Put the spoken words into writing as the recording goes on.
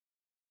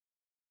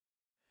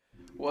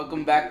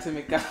Welcome back to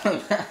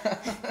McDonald's.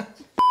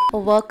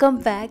 Welcome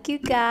back, you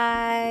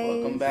guys.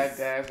 Welcome back,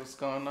 guys. What's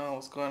going on?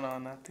 What's going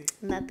on, Nati?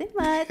 Nothing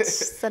much.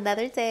 It's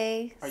another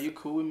day. Are you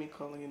cool with me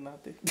calling you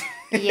Nati?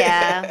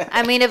 Yeah.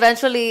 I mean,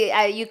 eventually,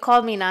 you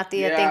called me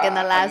Nati, I think, in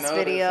the last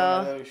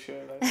video.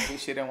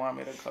 She didn't want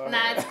me to call her.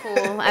 Nah, it's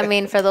cool. I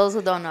mean, for those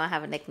who don't know, I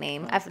have a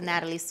nickname.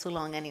 Natalie's too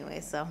long anyway,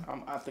 so.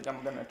 I think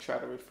I'm going to try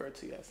to refer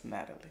to you as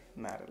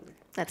Natalie.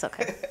 That's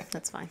okay.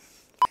 That's fine.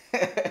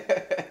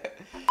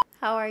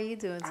 How are you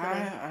doing today?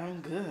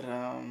 I'm good.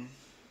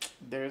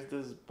 There's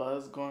this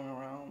buzz going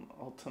around,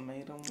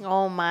 ultimatum.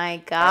 Oh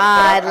my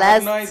God,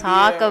 let's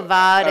talk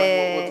about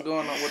it. What's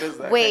going on? What is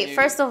that? Wait,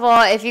 first of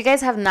all, if you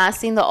guys have not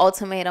seen the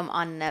ultimatum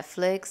on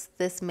Netflix,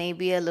 this may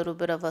be a little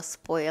bit of a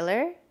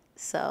spoiler.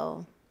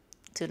 So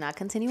do not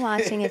continue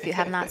watching if you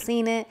have not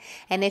seen it.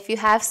 And if you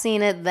have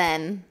seen it,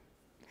 then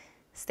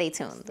stay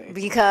tuned.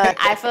 Because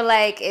I feel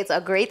like it's a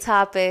great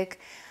topic.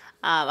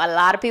 A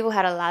lot of people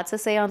had a lot to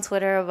say on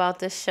Twitter about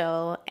this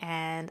show,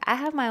 and I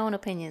have my own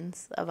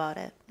opinions about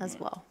it as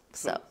well.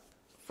 So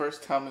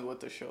first, tell me what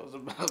the show is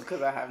about,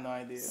 because I have no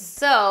idea.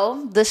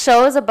 So the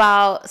show is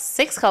about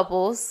 6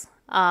 couples,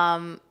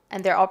 and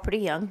they're all pretty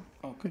young.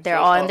 Okay. They're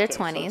all in their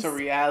 20s. So it's a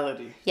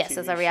reality. Yes,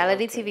 it's a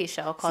reality TV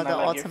show called The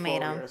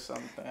Ultimatum. Or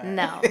something.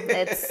 No,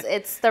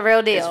 it's the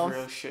real deal. It's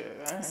real shit.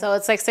 Right. So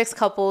it's like 6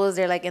 couples.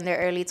 They're like in their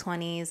early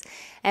 20s,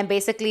 and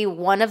basically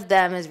one of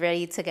them is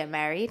ready to get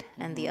married,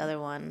 and the other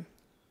one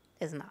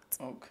is not.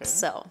 Okay.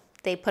 So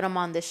they put them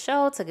on this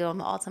show to give them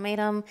the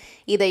ultimatum.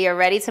 Either you're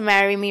ready to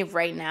marry me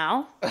right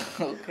now,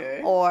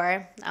 okay,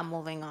 or I'm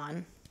moving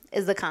on,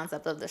 is the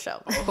concept of the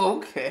show.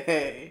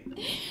 Okay.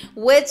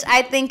 Which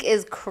I think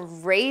is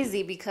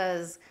crazy,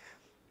 because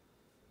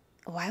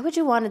why would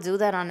you want to do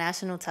that on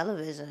national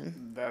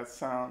television? That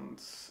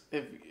sounds...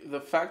 If the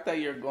fact that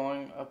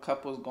a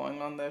couple's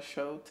going on that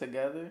show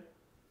together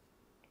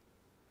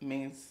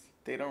means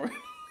they don't really...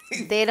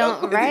 They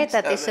don't, right,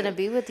 that they shouldn't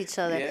be with each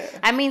other. Yeah.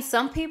 I mean,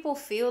 some people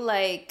feel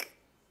like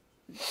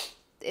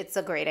it's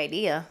a great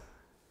idea.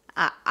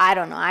 I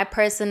don't know. I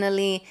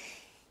personally,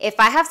 if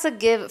I have to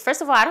give,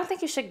 first of all, I don't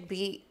think you should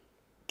be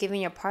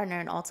giving your partner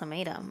an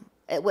ultimatum,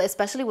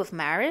 especially with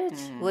marriage.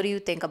 What do you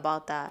think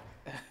about that?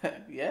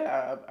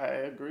 Yeah, I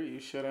agree.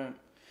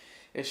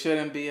 It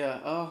shouldn't be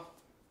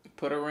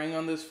put a ring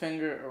on this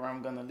finger or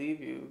I'm going to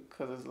leave you,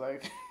 because it's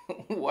like...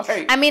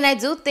 Why? I mean, I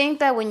do think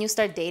that when you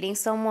start dating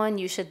someone,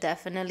 you should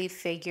definitely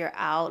figure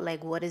out,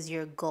 like, what is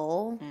your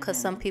goal? Because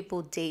some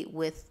people date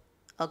with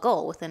a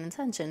goal, with an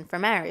intention for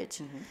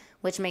marriage,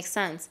 which makes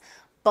sense.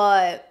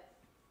 But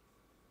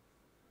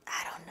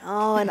I don't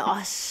know.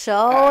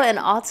 An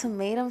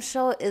ultimatum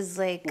show is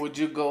like... Would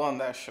you go on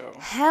that show?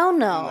 Hell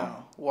no.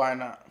 No. Why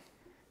not?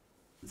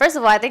 First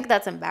of all, I think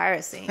that's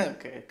embarrassing.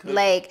 Okay, cool.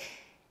 Like...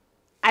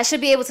 I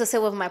should be able to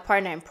sit with my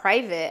partner in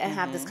private and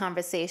have this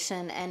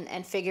conversation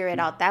and figure it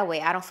out that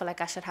way. I don't feel like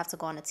I should have to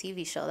go on a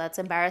TV show. That's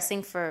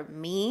embarrassing for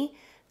me,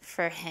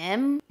 for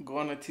him. Go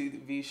on a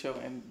TV show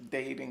and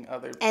dating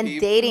other people.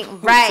 And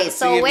dating, right.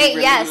 So wait,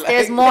 really, yes,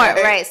 there's more,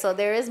 right. So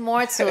there is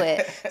more to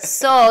it.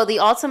 So the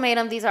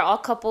ultimatum, these are all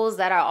couples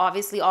that are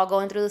obviously all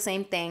going through the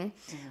same thing.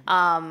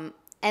 And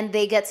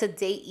they get to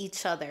date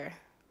each other.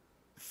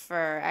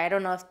 I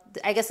don't know,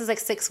 I guess it's like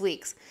 6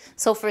 weeks.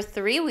 So for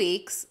 3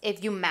 weeks,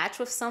 if you match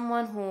with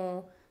someone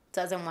who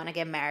doesn't want to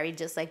get married,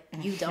 just like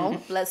you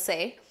don't, let's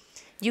say,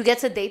 you get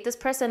to date this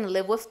person and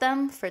live with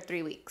them for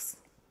 3 weeks.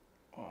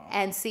 Wow.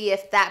 And see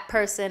if that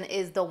person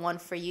is the one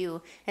for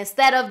you,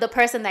 instead of the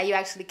person that you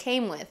actually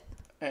came with.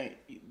 And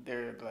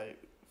they're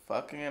like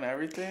fucking and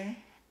everything?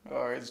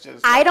 Or it's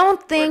just... I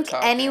don't think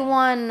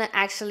anyone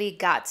actually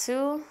got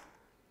to...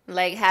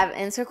 like have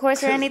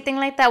intercourse or anything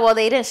like that. Well,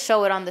 they didn't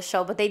show it on the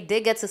show, but they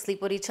did get to sleep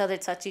with each other,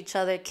 touch each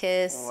other,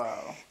 kiss.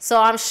 Wow. So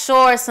I'm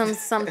sure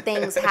some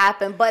things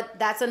happen, but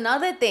that's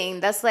another thing.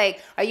 That's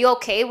like, are you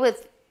okay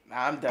with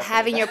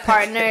having your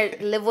partner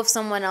live with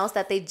someone else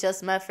that they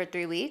just met for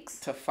 3 weeks?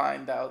 To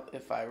find out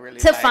if I really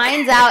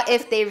find out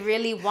if they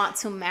really want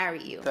to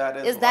marry you.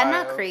 Is that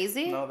not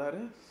crazy? No, that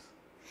is.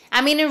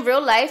 I mean, in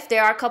real life,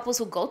 there are couples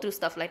who go through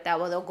stuff like that,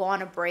 where they'll go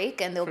on a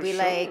break and they'll be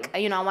like,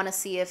 I want to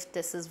see if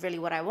this is really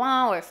what I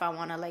want, or if I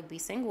want to like be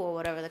single, or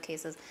whatever the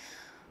case is.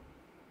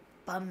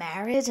 But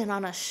marriage and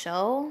on a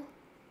show?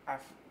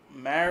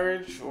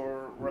 Marriage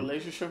or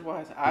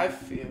relationship-wise, I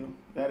feel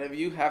that if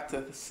you have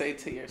to say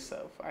to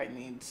yourself, I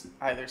need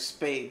either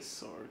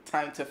space or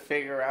time to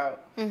figure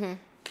out,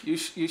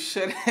 you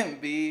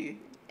shouldn't be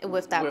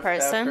with that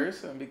person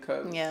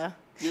because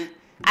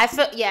I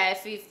feel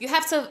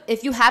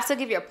if you have to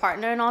give your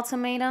partner an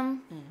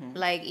ultimatum,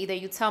 like either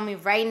you tell me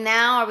right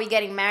now, are we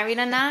getting married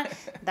or not?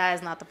 That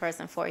is not the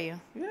person for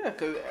you. Yeah,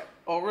 because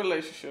all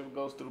relationship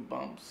goes through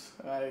bumps.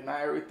 Right?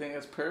 Not everything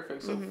is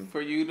perfect. So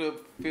for you to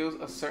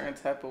feel a certain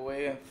type of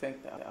way and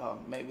think that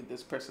maybe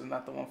this person's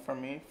not the one for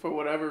me for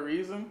whatever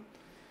reason,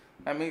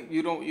 I mean,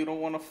 you don't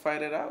want to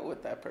fight it out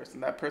with that person.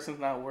 That person's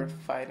not worth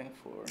fighting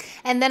for.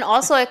 And then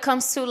also it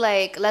comes to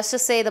like, let's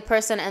just say the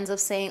person ends up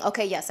saying,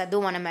 okay, yes, I do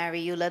want to marry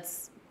you.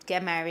 Let's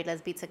get married.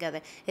 Let's be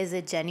together. Is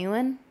it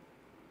genuine?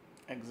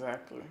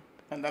 Exactly.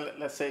 and then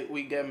let's say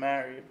we get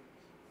married,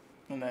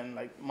 and then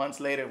like months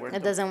later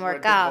it doesn't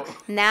work out.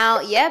 Now,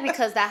 yeah,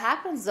 because that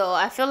happens though.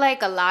 I feel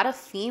like a lot of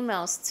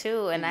females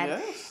too, and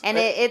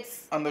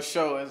it's on the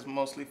show is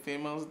mostly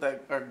females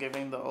that are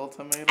giving the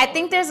ultimatum. I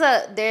think there's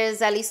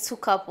at least 2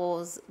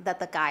 couples that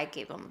the guy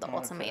gave them the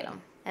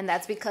ultimatum. And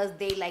that's because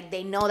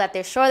they know that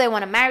they're sure they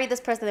want to marry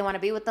this person, they want to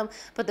be with them,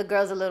 but the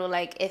girl's a little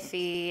like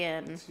iffy,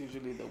 and it's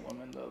usually the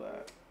woman though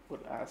that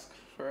would ask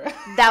for it.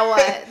 that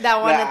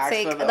want to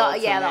take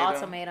the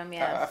ultimatum.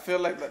 Yeah, I feel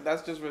like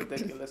that's just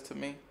ridiculous to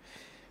me.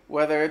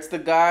 Whether it's the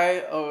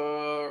guy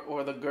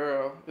or the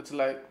girl, it's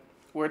like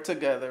we're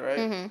together,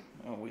 right?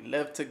 And we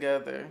live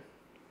together.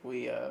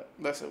 We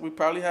we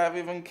probably have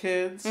even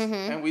kids,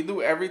 and we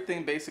do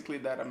everything basically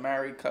that a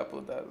married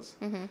couple does.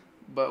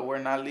 But we're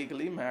not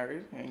legally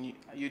married, and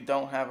you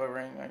don't have a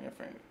ring on your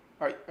finger.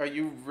 Are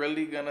you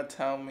really gonna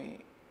tell me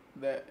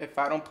that if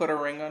I don't put a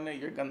ring on it,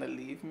 you're gonna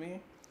leave me?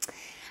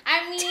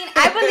 I mean,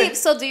 I believe.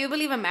 So, do you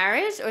believe in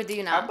marriage, or do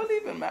you not? I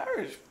believe in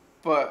marriage,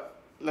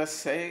 but let's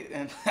say,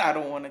 and I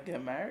don't want to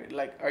get married.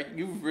 Like, are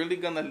you really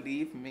gonna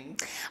leave me?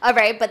 All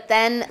right, but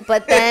then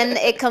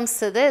it comes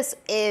to this: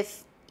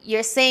 if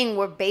you're saying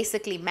we're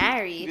basically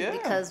married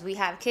because we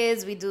have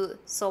kids, we do.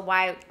 So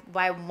why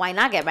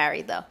not get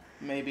married though?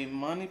 Maybe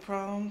money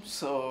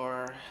problems,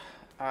 or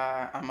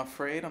I'm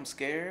afraid, I'm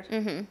scared,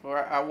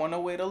 or I want to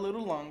wait a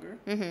little longer.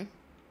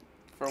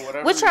 For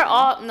whatever which are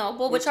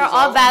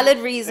all valid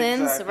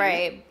reasons, exactly.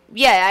 Right?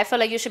 Yeah, I feel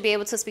like you should be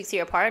able to speak to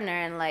your partner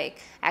and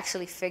like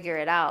actually figure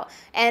it out.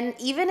 And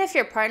even if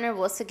your partner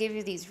was to give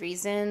you these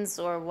reasons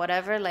or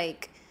whatever,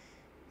 like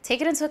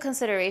take it into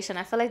consideration.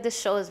 I feel like this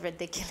show is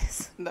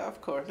ridiculous. No,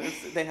 of course.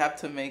 They have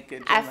to make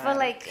it dramatic. I feel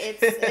like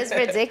it's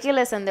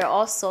ridiculous, and they're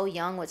all so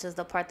young, which is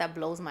the part that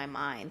blows my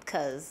mind.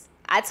 Because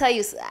I tell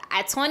you,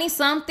 at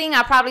 20-something,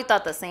 I probably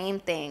thought the same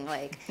thing.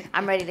 Like,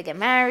 I'm ready to get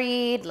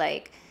married.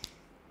 Like,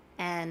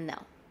 and no.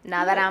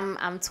 Now that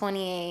I'm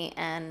 28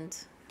 and...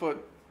 But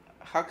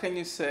how can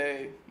you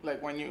say,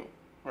 like, when you...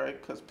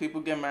 Right? Because people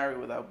get married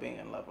without being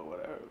in love or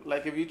whatever.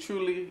 Like, if you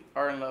truly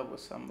are in love with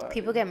somebody...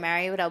 People get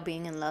married without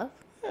being in love?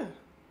 Yeah.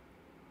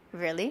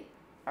 Really?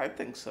 I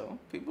think so.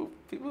 People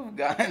have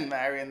gotten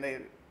married and they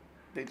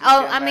just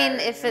I mean,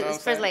 if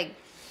it's for like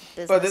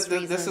business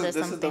reasons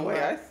this is the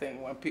way I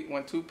think.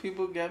 When 2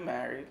 people get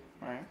married,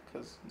 right?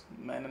 Because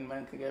men and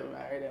men can get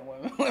married and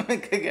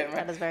women can get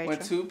married. That is very true.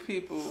 When 2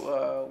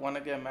 people want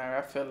to get married,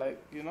 I feel like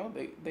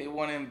they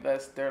want to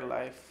invest their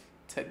life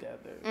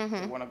together.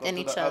 They want to go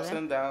through the ups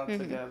and downs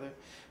together,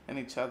 and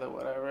each other,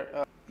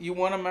 whatever. You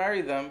want to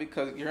marry them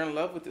because you're in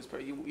love with this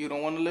person. You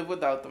don't want to live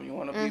without them. You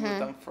want to be with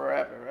them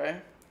forever,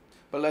 right?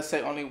 But let's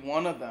say only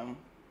one of them,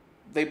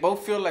 they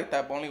both feel like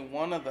that, but only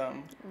one of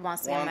them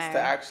wants to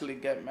actually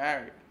get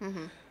married.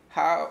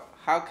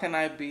 How can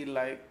I be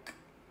like,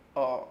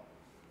 oh,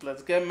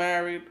 let's get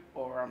married,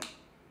 or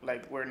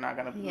like we're not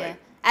gonna be like...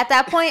 At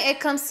that point, it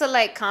comes to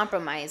like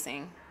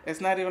compromising.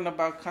 It's not even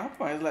about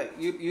compromise. Like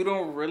you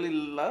don't really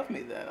love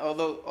me then.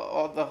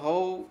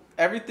 Although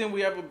everything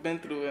we ever been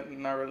through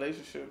in our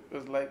relationship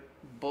is like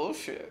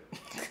bullshit.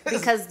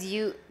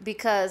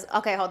 because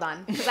okay, hold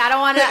on. Because I don't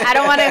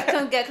want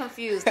to get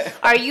confused.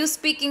 Are you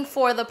speaking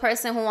for the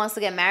person who wants to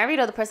get married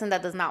or the person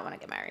that does not want to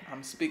get married?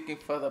 I'm speaking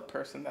for the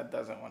person that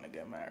doesn't want to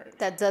get married.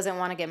 That doesn't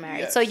want to get married.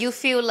 Yes. So you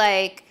feel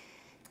like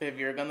if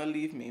you're gonna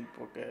leave me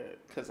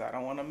because I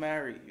don't want to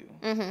marry you,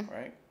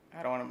 right?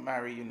 I don't want to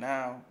marry you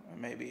now,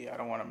 and maybe I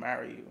don't want to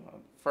marry you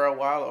for a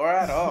while or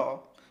at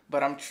all.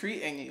 But I'm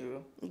treating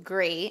you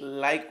great,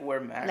 like we're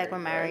married. Like we're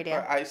married,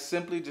 right? Yeah. I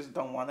simply just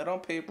don't want it on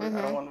paper. I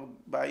don't want to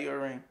buy you a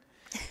ring.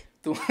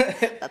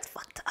 That's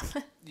fucked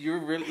up. You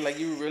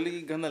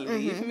really gonna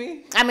leave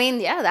me? I mean,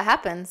 yeah, that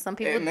happens. Some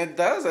people, and it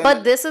does.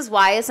 But this is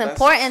why it's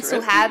important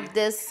to have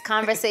this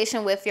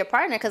conversation with your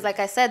partner, because, like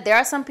I said, there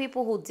are some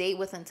people who date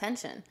with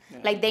intention.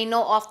 Yeah. Like they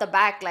know off the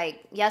back,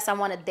 like, yes, I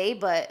want to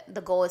date, but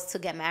the goal is to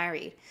get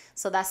married.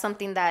 So that's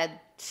something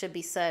that should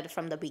be said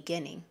from the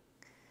beginning.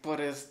 But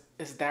is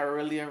that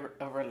really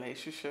a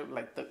relationship?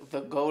 Like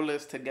the goal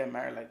is to get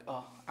married. Like,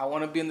 oh, I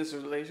want to be in this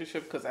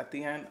relationship because at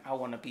the end I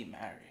want to be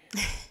married.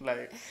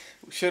 Like,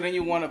 shouldn't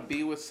you want to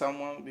be with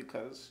someone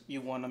because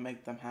you want to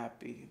make them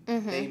happy?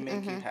 They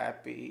make you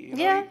happy.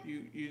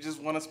 You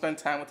just want to spend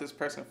time with this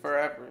person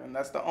forever, and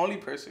that's the only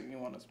person you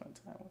want to spend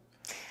time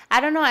with. I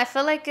don't know. I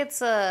feel like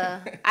it's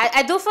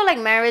I do feel like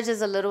marriage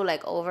is a little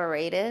like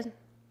overrated.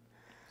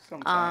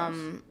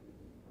 Sometimes.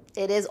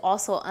 It is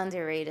also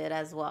underrated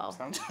as well.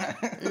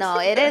 Sometimes. No,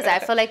 it is. I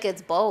feel like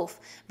it's both.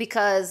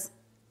 Because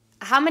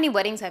how many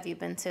weddings have you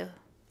been to?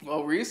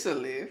 Well,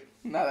 recently,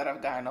 now that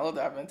I've gotten older,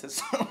 I've been to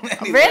so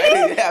many really?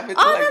 weddings. Yeah, I've been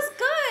to that's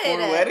good.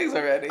 4 weddings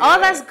already. Oh,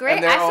 that's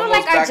great. I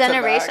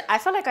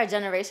feel like our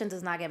generation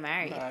does not get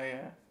married. Oh,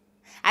 yeah.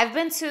 I've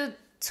been to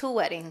 2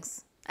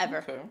 weddings ever.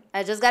 Okay.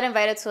 I just got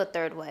invited to a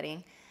 3rd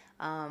wedding.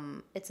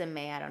 It's in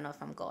May. I don't know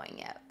if I'm going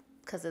yet,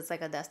 because it's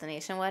like a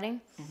destination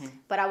wedding.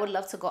 But I would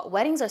love to go.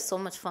 Weddings are so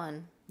much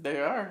fun.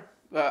 They are.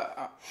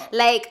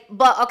 Like,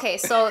 but okay,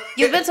 so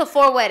you've been to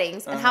 4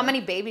 weddings, and how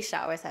many baby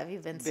showers have you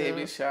been to?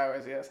 Baby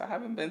showers, yes. I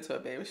haven't been to a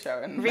baby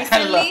shower in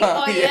recently.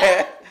 Oh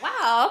yeah.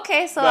 Wow.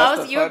 Okay,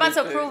 so you were about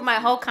to prove my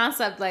whole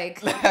concept.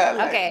 Like,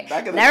 okay,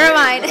 never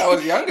mind. When I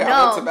was younger,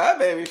 I went to bad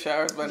baby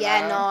showers, but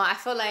I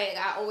feel like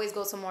I always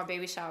go to more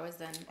baby showers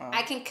than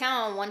I can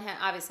count on one hand.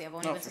 Obviously, I've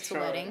only been to 2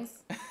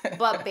 weddings,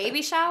 but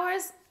baby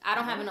showers. I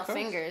don't have enough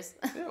fingers.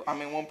 Yeah, I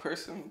mean, one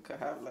person could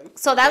have like.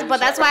 So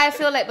that's why I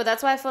feel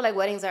like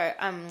weddings are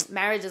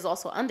marriage is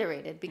also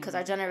underrated because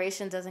our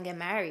generation doesn't get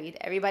married.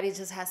 Everybody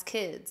just has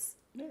kids.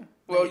 Yeah.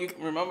 Well, you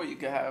remember you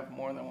can have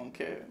more than one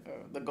kid.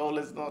 The goal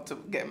is not to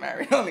get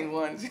married only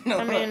once. You know.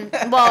 I mean,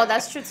 well,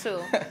 that's true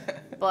too,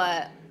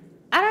 but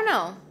I don't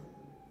know.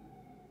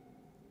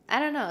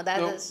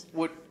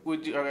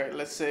 Would you? Okay,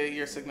 let's say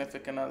your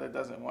significant other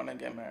doesn't want to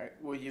get married.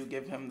 Will you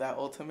give him that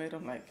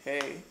ultimatum, like,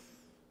 hey,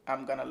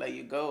 I'm gonna let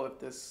you go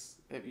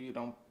if you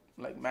don't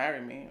like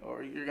marry me,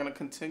 or you're gonna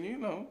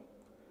continue,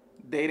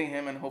 dating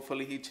him and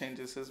hopefully he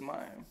changes his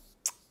mind.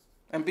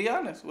 And be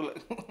honest.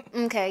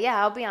 Okay,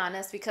 yeah, I'll be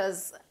honest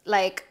because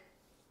like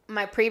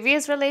my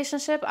previous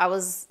relationship, I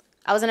was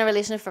in a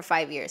relationship for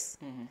 5 years,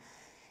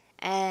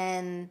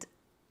 and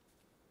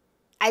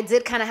I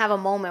did kind of have a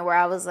moment where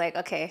I was like,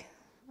 okay,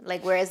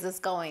 like where is this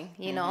going?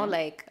 You know,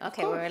 like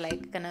okay, we're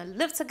like gonna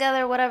live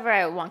together, whatever.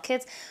 I want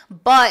kids,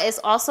 but it's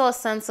also a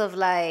sense of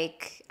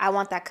like I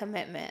want that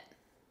commitment.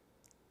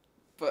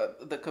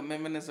 But the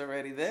commitment is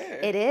already there.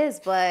 It is,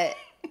 but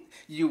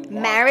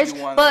marriage.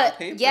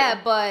 But yeah,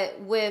 but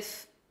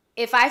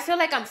if I feel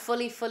like I'm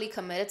fully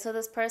committed to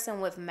this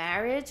person with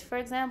marriage, for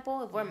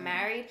example, if we're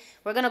married,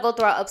 we're gonna go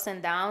through our ups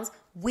and downs.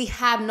 We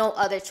have no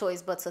other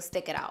choice but to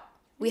stick it out.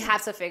 We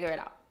have to figure it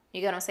out.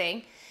 You get what I'm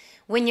saying?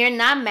 When you're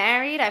not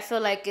married, I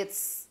feel like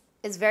it's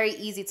very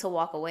easy to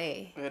walk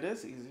away. It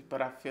is easy,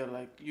 but I feel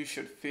like you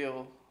should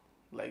feel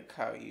like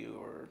how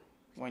you are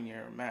when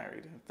you're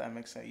married, if that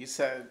makes sense. You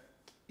said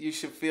you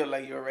should feel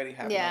like you already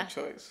have no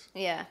choice.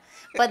 Yeah,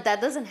 but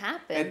that doesn't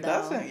happen. It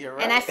doesn't. You're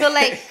right. And I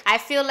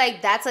feel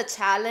like that's a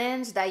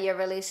challenge that your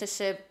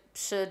relationship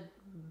should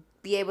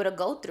be able to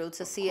go through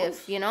to see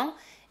if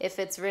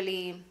it's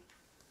really.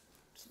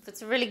 If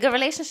it's a really good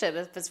relationship,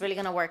 if it's really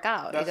gonna work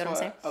out. That's you know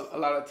what I'm saying? A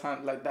lot of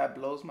times, like, that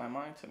blows my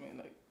mind to me.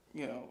 Like,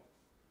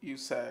 you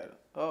said,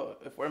 oh,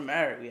 if we're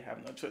married, we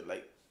have no choice.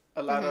 Like,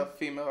 a lot of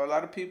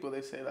people,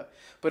 they say that.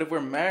 But if we're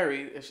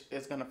married,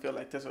 it's gonna feel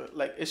like this. Or,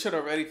 like, it should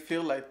already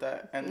feel like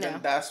that. And then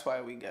that's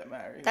why we get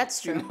married. That's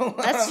true.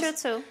 That's true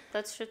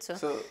too.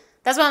 So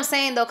that's what I'm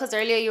saying, though, because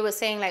earlier you were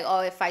saying, like,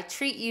 oh, if I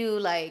treat you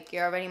like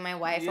you're already my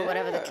wife or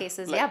whatever the case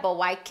is. Like, but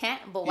why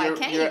can't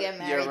you get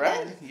married You're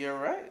right. then? You're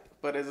right.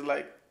 But it's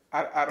like,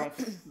 I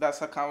don't.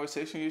 That's a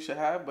conversation you should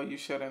have, but you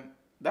shouldn't.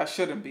 That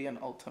shouldn't be an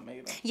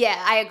ultimatum. Yeah,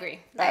 I agree.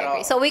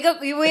 So we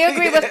agree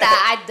with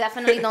that. I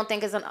definitely don't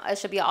think it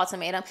should be an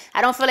ultimatum.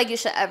 I don't feel like you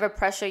should ever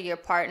pressure your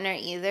partner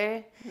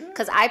either,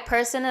 because I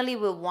personally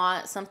would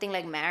want something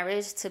like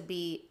marriage to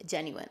be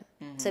genuine,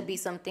 to be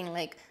something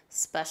like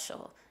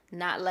special,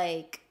 not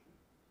like,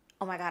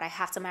 oh my God, I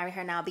have to marry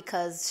her now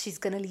because she's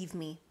gonna leave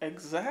me.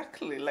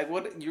 Exactly. Like,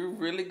 what you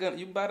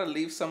about to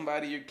leave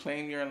somebody you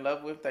claim you're in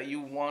love with that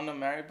you want to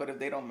marry, but if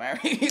they don't marry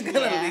you, you're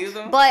gonna leave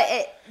them. But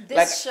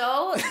this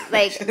show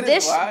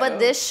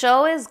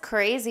is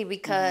crazy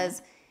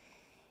because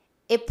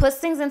it puts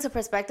things into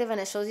perspective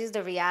and it shows you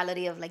the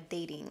reality of like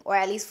dating, or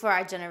at least for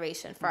our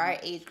generation, for our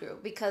age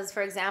group. Because,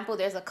 for example,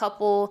 there's a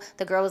couple,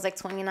 the girl was like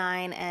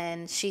 29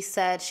 and she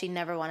said she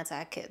never wanted to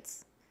have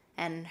kids,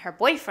 and her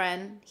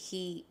boyfriend,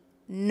 he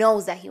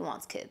knows that he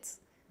wants kids.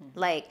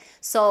 Like,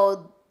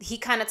 so he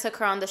kind of took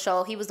her on the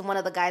show. He was one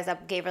of the guys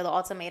that gave her the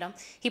ultimatum.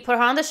 He put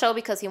her on the show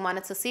because he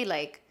wanted to see,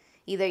 like,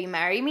 either you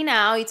marry me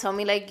now, you tell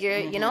me, like, you're,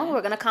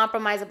 we're going to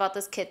compromise about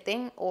this kid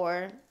thing,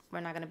 or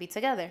we're not going to be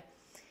together.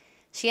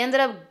 She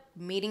ended up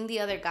meeting the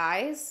other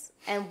guys,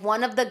 and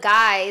one of the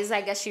guys,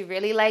 I guess she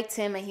really liked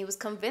him, and he was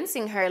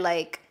convincing her,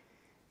 like,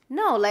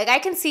 no, like, I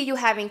can see you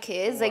having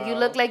kids. Wow. Like, you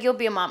look like you'll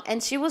be a mom.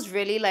 And she was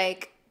really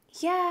like,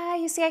 yeah,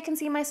 you see, I can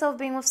see myself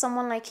being with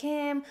someone like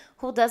him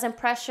who doesn't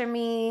pressure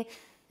me.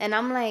 And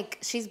I'm like,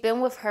 she's been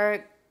with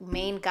her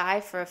main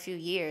guy for a few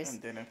years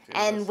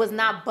and was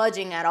not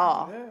budging at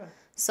all. Yeah.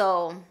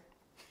 So,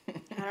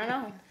 I don't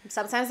know.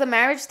 Sometimes the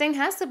marriage thing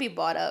has to be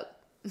brought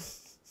up.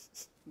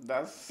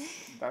 That's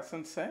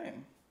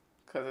insane.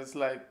 Because it's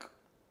like,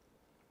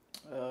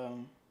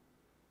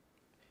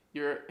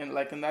 you're in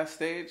that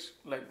stage,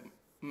 like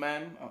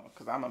men,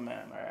 because I'm a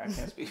man, right? I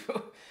can't speak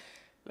for,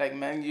 like,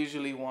 men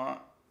usually want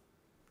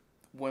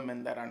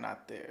women that are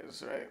not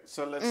theirs, right?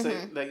 So let's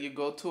say like you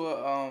go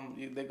to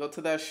they go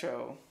to that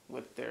show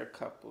with their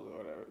couple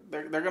or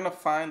whatever. They're gonna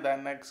find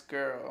that next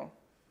girl,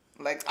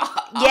 like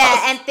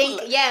and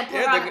think and put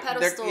her on a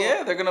pedestal.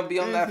 They're gonna be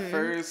on that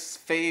first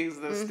phase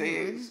of the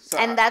stage. So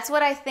and that's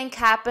what I think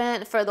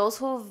happened for those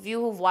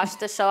who've watched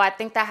the show. I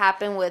think that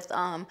happened with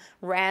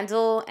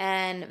Randall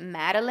and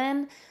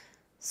Madeline.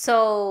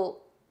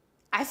 So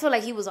I feel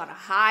like he was on a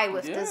high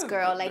with this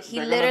girl. Like,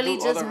 he literally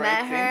just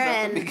met her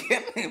and...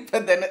 beginning,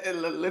 but then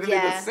literally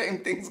the same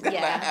thing's gonna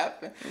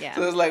happen. Yeah.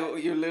 So it's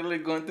like, you're literally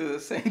going through the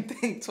same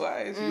thing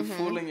twice. You're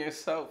fooling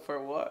yourself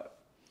for what?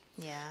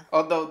 Yeah.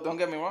 Although, don't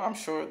get me wrong, I'm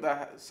sure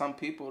that some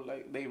people,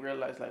 like, they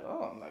realize, like,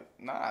 oh, like,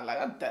 nah, like,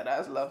 I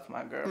deadass love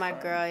my girlfriend. My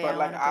girl, yeah. But,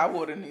 like, I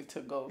wouldn't need to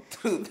go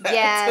through that.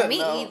 Yeah,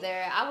 me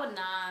either. I would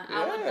not.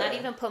 Yeah. I would not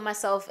even put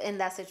myself in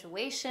that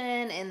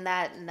situation,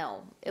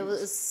 no. It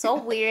was so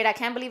weird. I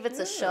can't believe it's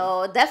a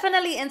show.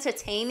 Definitely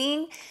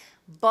entertaining,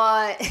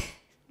 but...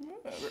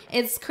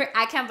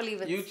 I can't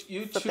believe it.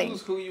 You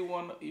choose who you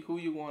want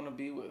to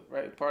be with,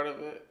 right? Part of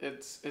it,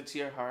 it's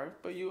your heart,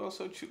 but you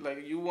also choose,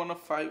 like, you want to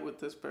fight with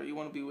this person. You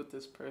want to be with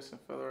this person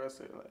for the rest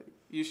of your life.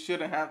 You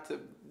shouldn't have to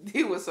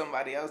be with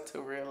somebody else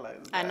to realize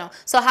that. I know.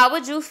 So how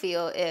would you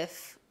feel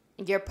if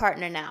your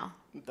partner now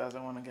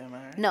doesn't want to get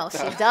married? No,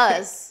 she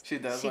does. She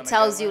does. She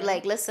tells you,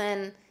 like,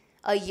 listen,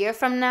 a year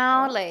from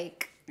now,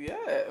 like,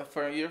 yeah,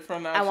 for a year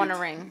from now, I want a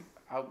ring.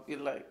 I'll be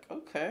like,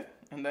 okay.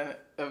 And then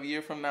a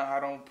year from now, I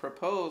don't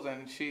propose,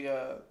 and she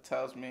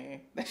tells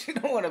me that she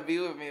don't want to be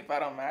with me if I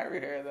don't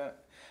marry her.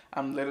 That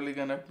I'm literally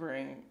gonna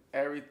bring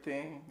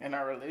everything in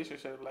our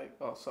relationship, like,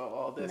 oh, so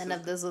all this. None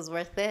of this was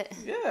worth it.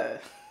 Yeah,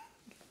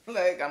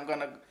 like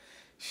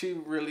She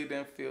really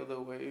didn't feel the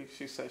way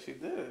she said she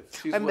did.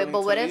 She's willing to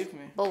leave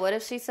me. But what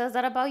if she says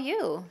that about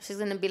you? She's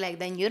gonna be like,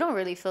 then you don't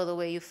really feel the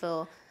way you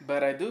feel.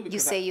 But I do,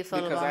 because I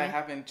me.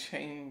 haven't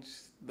changed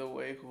the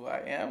way who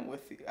I am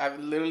with you. I've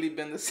literally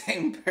been the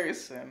same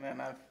person,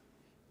 and I've,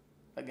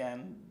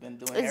 again, been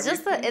doing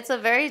everything. It's a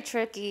very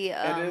tricky...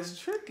 it is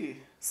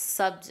tricky.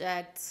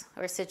 Subject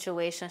or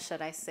situation,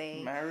 should I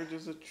say. Marriage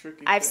is a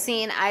tricky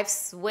thing. I've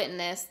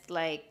witnessed,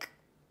 like,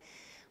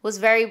 was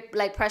very,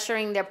 like,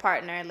 pressuring their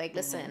partner, like,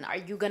 listen, are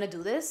you gonna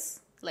do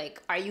this?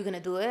 Like, are you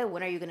gonna do it?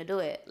 When are you gonna do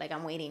it? Like,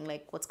 I'm waiting,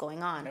 like, what's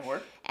going on?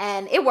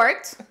 And it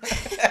worked.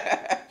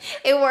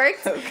 It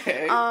worked.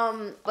 Okay.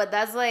 But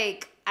that's,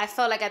 like, I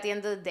felt like at the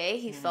end of the day,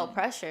 he felt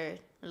pressured.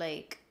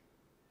 Like,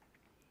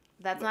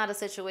 that's not a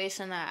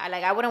situation that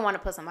I wouldn't want to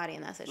put somebody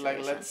in that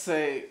situation. Like,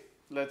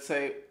 let's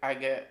say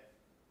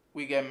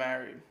we get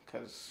married,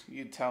 because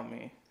you tell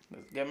me,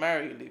 let's get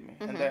married, you leave me,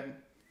 and then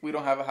we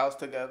don't have a house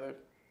together.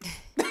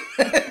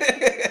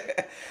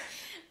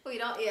 We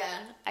don't. Yeah,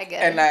 I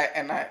get it.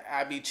 And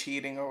I be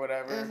cheating or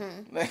whatever.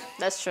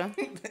 That's true.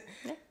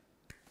 Yeah.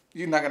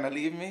 You're not gonna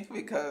leave me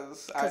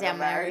because I got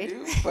married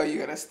you, but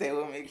you're gonna stay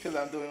with me because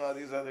I'm doing all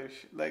these other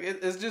like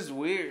it's just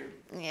weird.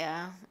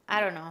 Yeah, I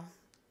don't know.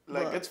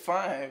 Like, it's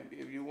fine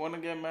if you want to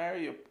get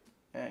married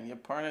and your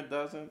partner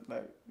doesn't.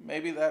 Like,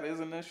 maybe that is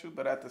an issue,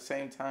 but at the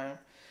same time,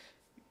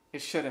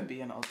 it shouldn't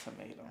be an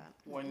ultimatum.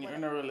 When you're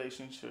in a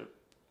relationship,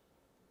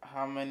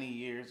 how many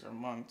years or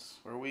months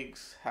or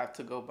weeks have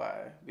to go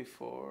by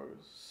before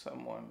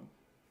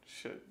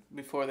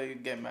before they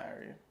get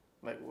married?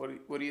 Like,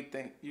 what do you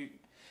think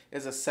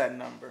is a set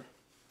number?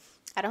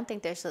 I don't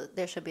think there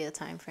should be a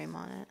time frame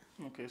on it.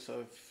 Okay, so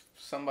if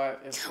somebody...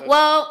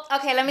 Well,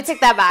 okay, let me take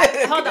that back.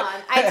 Hold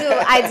on.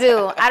 I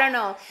do. I don't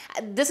know.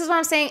 This is what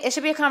I'm saying. It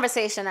should be a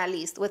conversation, at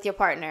least, with your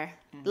partner.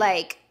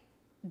 Like,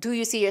 do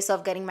you see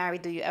yourself getting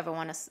married? Do you ever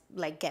want to,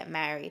 like, get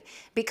married?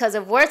 Because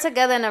if we're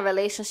together in a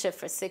relationship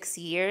for 6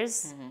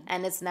 years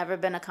and it's never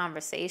been a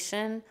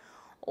conversation,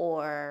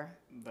 or...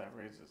 That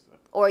raises up.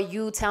 Or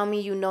you tell me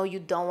you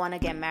don't want to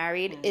get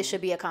married, it should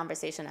be a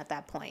conversation at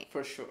that point.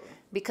 For sure.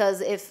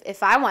 Because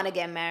if I want to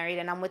get married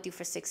and I'm with you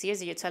for 6 years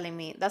and you're telling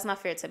me, that's not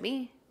fair to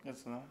me.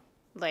 It's not.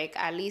 Like,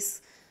 at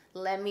least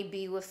let me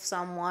be with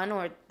someone,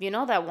 or,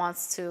 that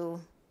wants to...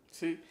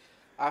 See,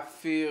 I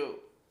feel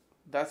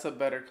that's a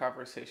better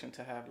conversation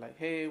to have. Like,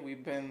 hey,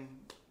 we've been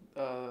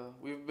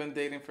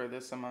dating for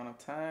this amount of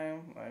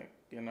time. Like,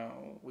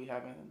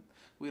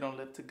 we don't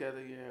live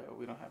together yet, or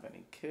we don't have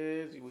any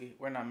kids.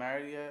 We're not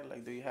married yet.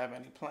 Like, do you have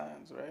any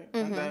plans, right?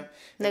 And then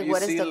if you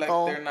see, like,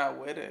 they're not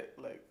with it,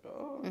 like,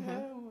 yeah,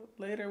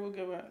 later we'll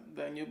get back.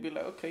 Then you'll be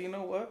like, okay, you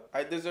know what?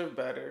 I deserve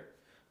better.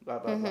 Blah,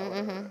 blah,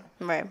 blah, blah.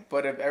 Right.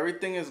 But if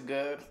everything is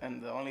good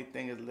and the only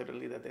thing is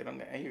literally that they don't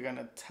get, and you're going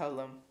to tell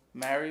them,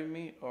 marry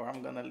me or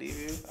I'm going to leave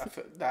you, I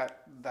feel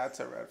that's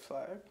a red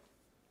flag.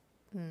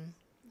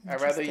 I'd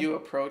rather you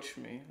approach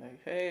me,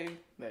 like, hey,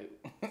 like,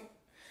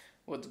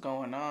 what's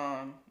going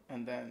on?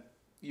 And then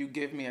you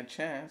give me a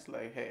chance,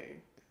 like, hey,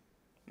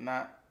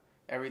 not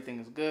everything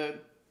is good,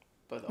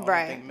 but the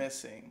only thing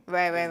missing.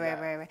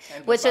 Right.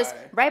 Which is,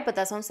 right, but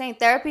that's what I'm saying.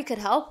 Therapy could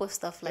help with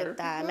stuff like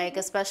that. Like,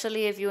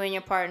 especially if you and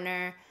your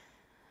partner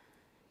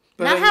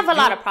not have a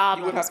lot of problems.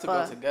 You would have to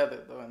go together,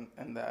 though,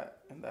 in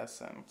that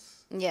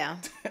sense. Yeah.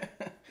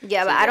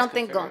 Yeah, but I don't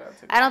think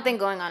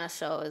going on a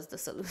show is the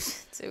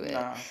solution to it.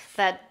 Nah.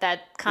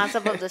 That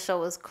concept of the show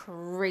was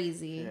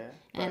crazy.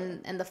 Yeah,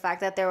 and the fact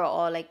that they were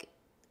all, like,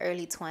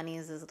 early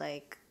 20s is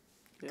like,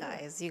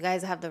 guys, you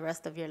guys have the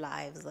rest of your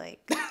lives,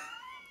 like...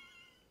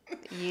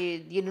 You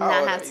do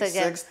not have to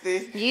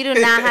 60? You do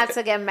not have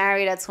to get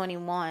married at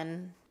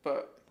 21.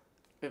 But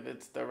if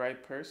it's the right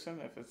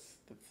person, if it's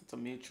a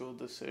mutual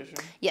decision.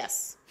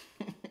 Yes.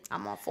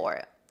 I'm all for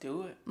it.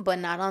 Do it. But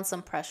not on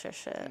some pressure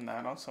shit.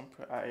 Not on some.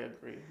 I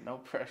agree. No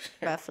pressure.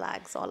 Red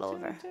flags all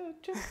over.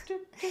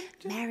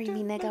 Marry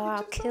me, nigga, or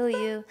I'll kill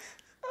you.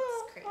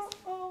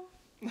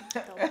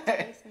 It's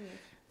crazy.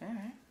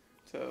 Alright.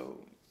 So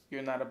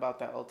you're not about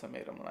that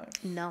ultimatum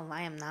life. No,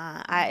 I am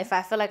not. If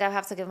I feel like I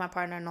have to give my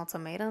partner an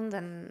ultimatum,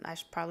 then I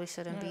probably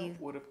shouldn't be.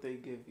 What if they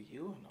give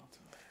you an ultimatum?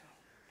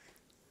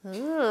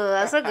 Ooh,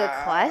 that's a good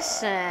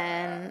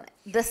question.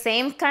 The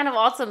same kind of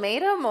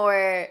ultimatum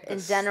or in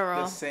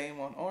general? The same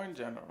one or in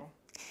general?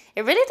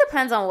 It really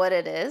depends on what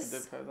it is.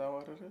 It depends on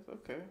what it is.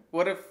 Okay.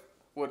 What if,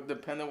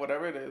 depending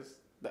whatever it is,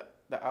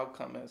 the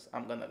outcome is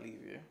I'm gonna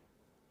leave you,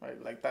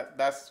 right? Like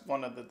that's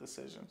one of the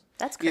decisions.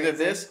 That's crazy. Either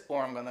this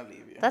or I'm gonna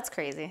leave you. That's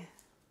crazy.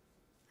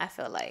 I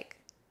feel like.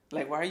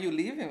 Like, why are you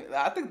leaving me?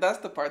 I think that's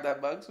the part that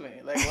bugs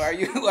me. Like, why are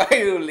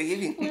you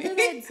leaving me? What did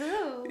I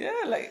do?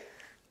 Yeah, like.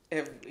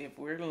 If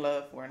we're in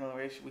love, we're in a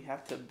relationship, we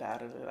have to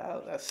battle it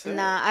out. That's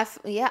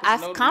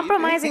it.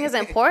 Compromising is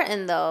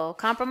important though.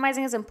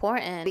 Compromising is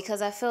important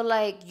because I feel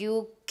like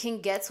you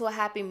can get to a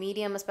happy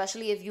medium,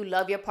 especially if you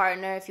love your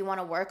partner, if you want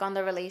to work on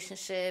the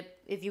relationship,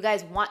 if you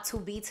guys want to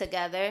be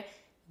together,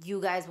 you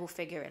guys will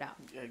figure it out.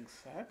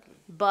 Exactly.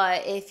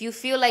 But if you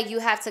feel like you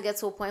have to get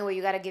to a point where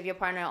you got to give your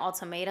partner an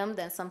ultimatum,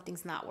 then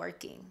something's not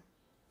working.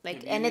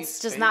 Like, and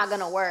it's just not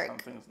gonna work.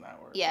 Something's not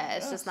working. Yeah,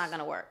 it's just not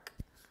gonna work.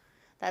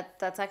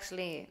 That's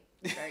actually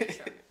very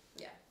true.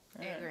 Yeah,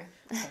 I agree.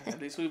 At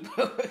least we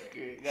both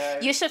agree,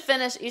 guys. You should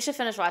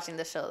finish watching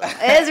the show though.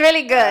 It's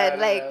really good.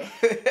 Like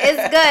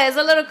it's good. It's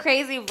a little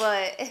crazy,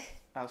 but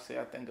I'll say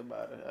I think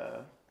about it.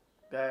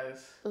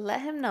 Guys.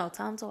 Let him know.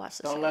 Tell him to watch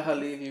the show. Don't let her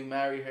leave you.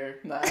 Marry her.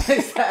 Nah.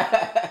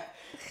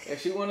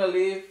 If she wanna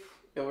leave,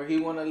 or he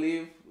wanna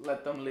leave,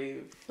 let them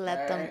leave.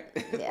 Let them.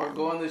 Yeah. Or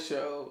go on the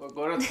show, or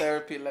go to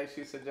therapy like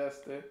she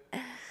suggested.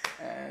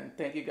 And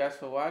thank you guys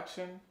for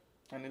watching.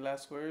 Any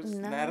last words,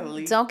 No.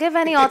 Natalie? Don't give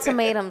any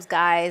ultimatums,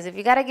 guys. If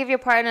you got to give your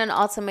partner an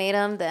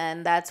ultimatum,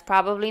 then that's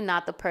probably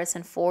not the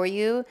person for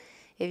you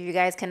if you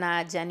guys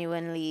cannot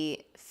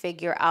genuinely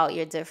figure out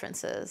your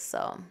differences.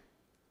 So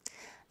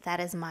that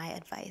is my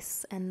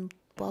advice. And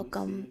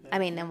welcome.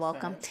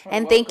 Welcome.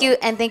 And thank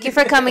you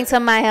for coming to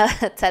my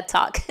TED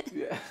Talk.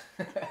 Yeah.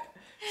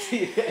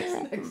 See you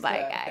guys next Bye,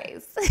 time.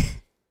 guys.